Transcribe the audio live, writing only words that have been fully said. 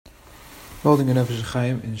Holding a Nefesh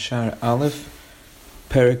HaChaim in Shaar Aleph,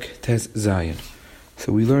 Perek Tes Zayin.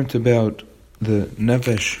 So we learned about the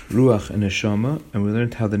Nefesh, Ruach, and Neshama, and we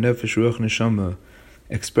learned how the Nefesh, Ruach, and Neshama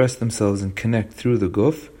express themselves and connect through the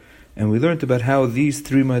Guf, and we learned about how these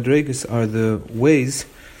three Madregas are the ways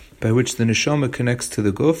by which the Neshama connects to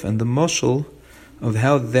the Guf, and the mashal of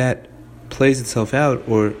how that plays itself out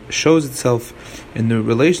or shows itself in the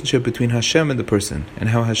relationship between Hashem and the person, and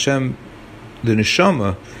how Hashem, the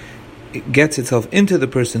Neshama, it gets itself into the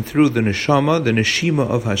person through the neshama, the neshima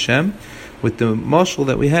of Hashem, with the mashal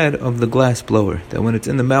that we had of the glass blower. That when it's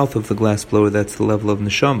in the mouth of the glass blower, that's the level of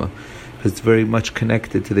neshama, because it's very much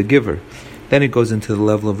connected to the giver. Then it goes into the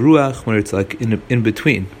level of ruach, where it's like in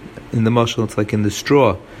between. In the mashal, it's like in the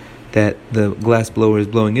straw that the glass blower is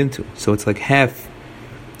blowing into. So it's like half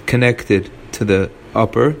connected to the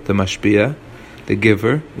upper, the mashpia, the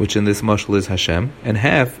giver, which in this mashal is Hashem, and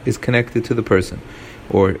half is connected to the person,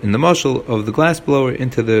 or in the mashal of the glass blower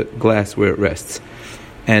into the glass where it rests.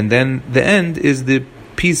 And then the end is the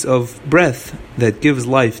piece of breath that gives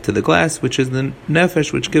life to the glass, which is the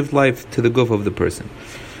nefesh, which gives life to the guf of the person.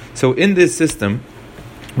 So in this system,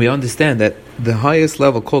 we understand that the highest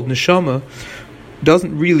level, called neshama,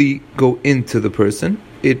 doesn't really go into the person.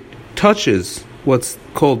 It touches what's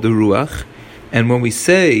called the ruach, and when we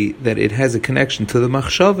say that it has a connection to the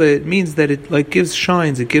machshava, it means that it like gives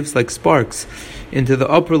shines, it gives like sparks into the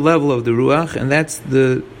upper level of the ruach, and that's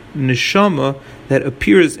the neshama that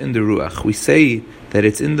appears in the ruach. We say that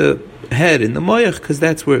it's in the head, in the moyach, because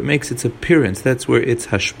that's where it makes its appearance. That's where its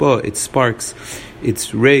hashpa, its sparks,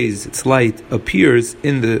 its rays, its light appears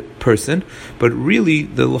in the person. But really,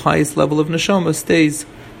 the highest level of neshama stays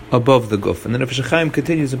above the guf. And then Nefesh HaChaim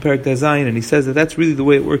continues in Perek Zayin, and he says that that's really the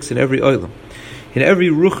way it works in every olam. In every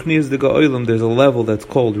ruchnius de ga'olam, there's a level that's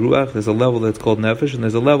called ruach, there's a level that's called nefesh, and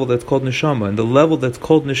there's a level that's called neshama. And the level that's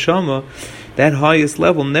called neshama, that highest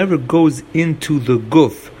level, never goes into the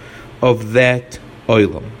guf of that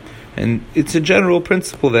olam. And it's a general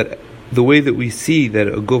principle that the way that we see that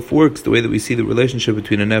a guf works, the way that we see the relationship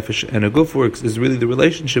between a nefesh and a guf works, is really the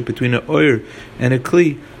relationship between an oir and a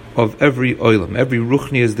kli of every olam. Every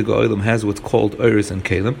ruchnius de ga'olam has what's called oirs and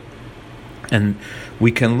kelim. And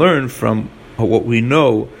we can learn from what we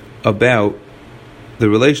know about the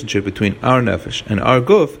relationship between our nefesh and our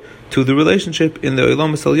guf to the relationship in the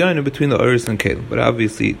Olamas Elyonim between the Oiris and Kelim. But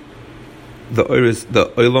obviously, the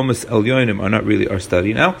Olamas Elyonim are not really our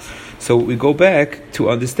study now. So we go back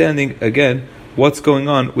to understanding again what's going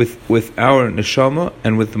on with our neshama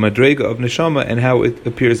and with the madrega of neshama and how it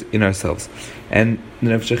appears in ourselves. And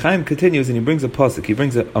the Nefesh HaChaim continues and he brings a pasuk. He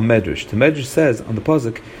brings a medrash. The medrash says on the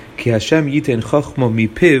pasuk, Ki Hashem yitein chachma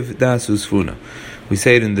mipiv das usfuna. We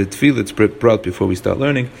say it in the tefillah it's brought before we start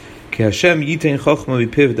learning. Ki Hashem yitein chachma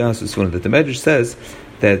mipiv das usfuna. That the medrash says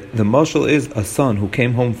that the mashal is a son who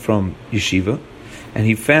came home from yeshiva, and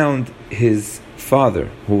he found his father,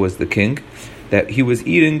 who was the king, that he was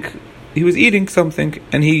eating something,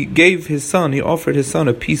 and he offered his son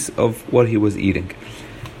a piece of what he was eating.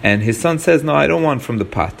 And his son says, no, I don't want from the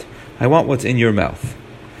pot. I want what's in your mouth.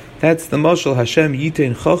 That's the mashal, Hashem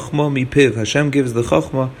yitein chachma mipiv. Hashem gives the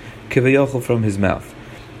chachma kivayachol from his mouth.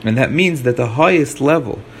 And that means that the highest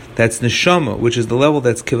level, that's neshama, which is the level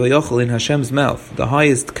that's kivayachol in Hashem's mouth, the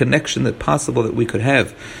highest connection that possible that we could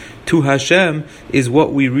have to Hashem, is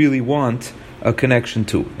what we really want a connection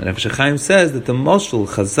to. And Nefesh HaChaim says that the mashal,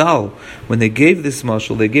 Chazal, when they gave this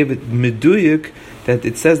mashal, they gave it meduyik, that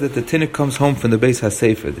it says that the tinnik comes home from the Beis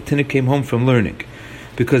HaSefer. The tinnik came home from learning.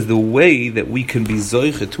 Because the way that we can be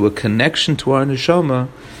zoiche to a connection to our neshama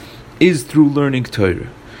is through learning Torah.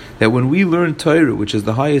 That when we learn Torah, which is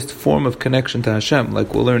the highest form of connection to Hashem,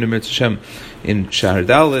 like we'll learn in Hashem in Shaar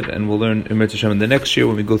Dalet, and we'll learn in Hashem in the next year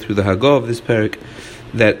when we go through the Haggadah of this Perek,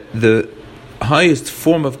 that the highest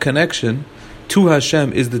form of connection to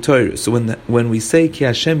Hashem is the Torah. So when we say Ki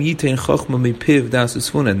Hashem yitein chachma mipiv das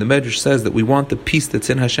usfuna, and the Medrash says that we want the peace that's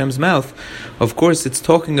in Hashem's mouth, of course it's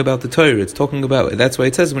talking about the Torah. It's talking about, that's why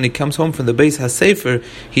it says when he comes home from the Beis HaSefer,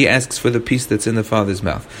 he asks for the peace that's in the Father's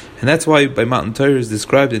mouth. And that's why by Matan Torah is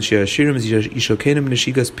described in Shir Hashirim as Yishokenim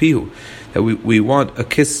neshigas pihu, that we want a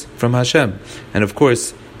kiss from Hashem. And of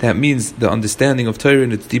course, that means the understanding of Torah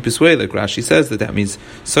in its deepest way, like Rashi says, that means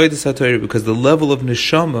Soides HaTorah, because the level of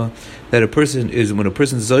neshama that a person is, when a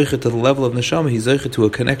person is zoiche to the level of neshama, he's zoiche to a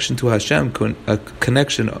connection to Hashem, a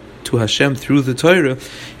connection to Hashem through the Torah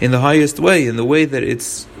in the highest way, in the way that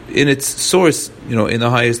it's in its source, in the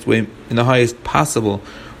highest way, in the highest possible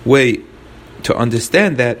way to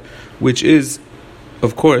understand that, which is,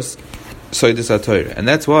 of course, Soides HaTorah. And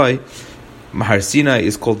that's why Mahar Sinai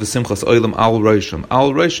is called the Simchas Oilam Al Rosham.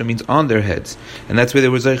 Al Rosham means on their heads, and that's why they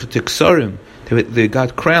were Zeicha to Ksarim. They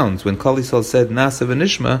got crowns. When Klal Yisrael said Nasa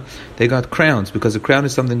v'Nishma, they got crowns, because a crown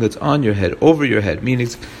is something that's on your head, over your head, meaning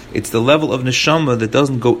it's the level of neshama that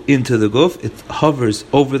doesn't go into the guf, it hovers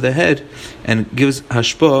over the head and gives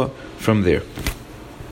hashpah from there.